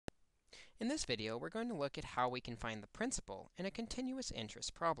In this video, we're going to look at how we can find the principal in a continuous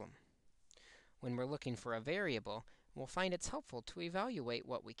interest problem. When we're looking for a variable, we'll find it's helpful to evaluate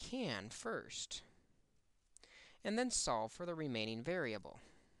what we can first, and then solve for the remaining variable.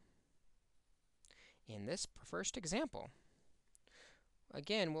 In this first example,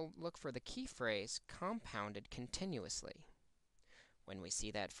 again, we'll look for the key phrase, compounded continuously. When we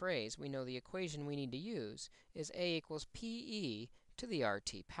see that phrase, we know the equation we need to use is a equals pe to the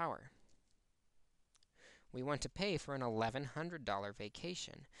RT power. We want to pay for an $1,100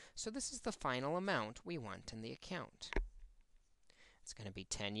 vacation, so this is the final amount we want in the account. It's going to be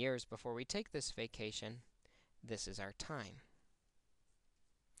 10 years before we take this vacation. This is our time.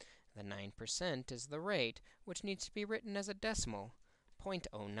 The 9% is the rate, which needs to be written as a decimal,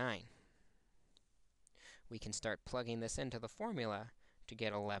 0.09. We can start plugging this into the formula to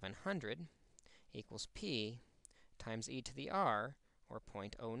get 1,100 equals p times e to the r, or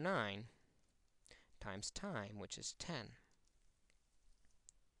 0.09, times time, which is 10.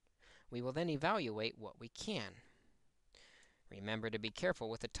 We will then evaluate what we can. Remember to be careful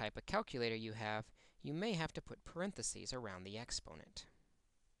with the type of calculator you have. You may have to put parentheses around the exponent.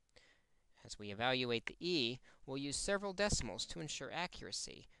 As we evaluate the e, we'll use several decimals to ensure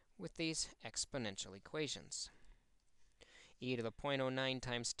accuracy with these exponential equations. E to the 0.09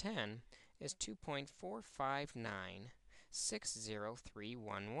 times 10 is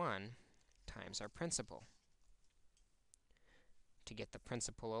 2.45960311 times our principal. To get the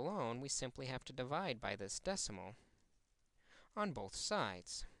principal alone, we simply have to divide by this decimal on both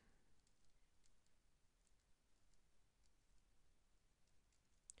sides.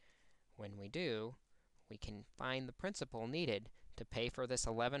 When we do, we can find the principal needed to pay for this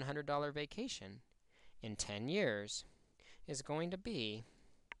 $1,100 vacation in 10 years is going to be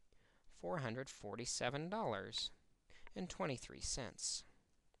 $447.23.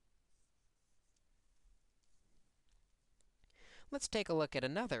 Let's take a look at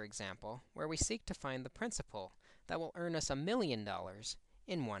another example where we seek to find the principal that will earn us $1 million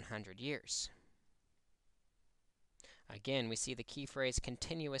in 100 years. Again, we see the key phrase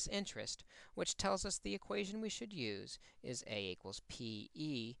continuous interest, which tells us the equation we should use is a equals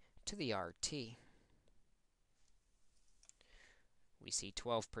pe to the RT. We see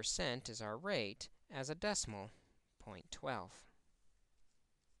 12% is our rate as a decimal, 0.12.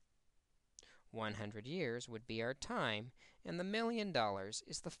 100 years would be our time, and the $1 million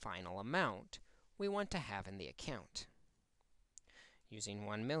is the final amount we want to have in the account. Using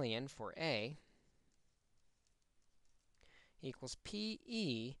 1 million for a equals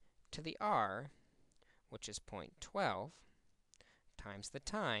pe to the r, which is 0.12, times the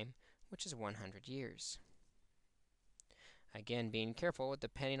time, which is 100 years. Again, being careful,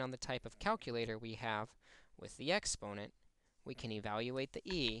 depending on the type of calculator we have with the exponent, we can evaluate the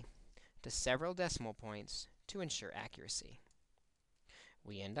e to several decimal points to ensure accuracy.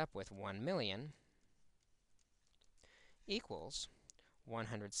 We end up with 1 million equals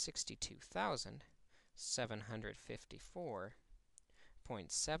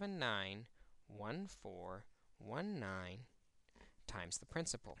 162,754.791419 times the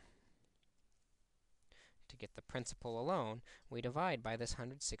principal. To get the principal alone, we divide by this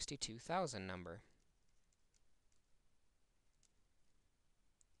 162,000 number.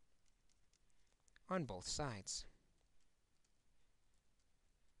 On both sides.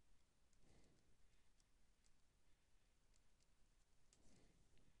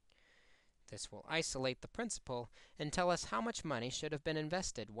 This will isolate the principal and tell us how much money should have been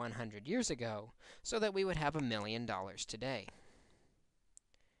invested 100 years ago so that we would have $1 million today.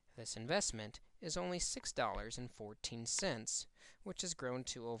 This investment is only $6.14, which has grown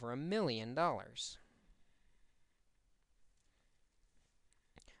to over $1 million.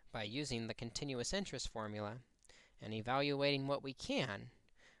 By using the continuous interest formula and evaluating what we can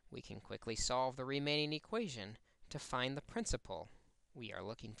quickly solve the remaining equation to find the principal we are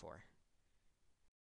looking for.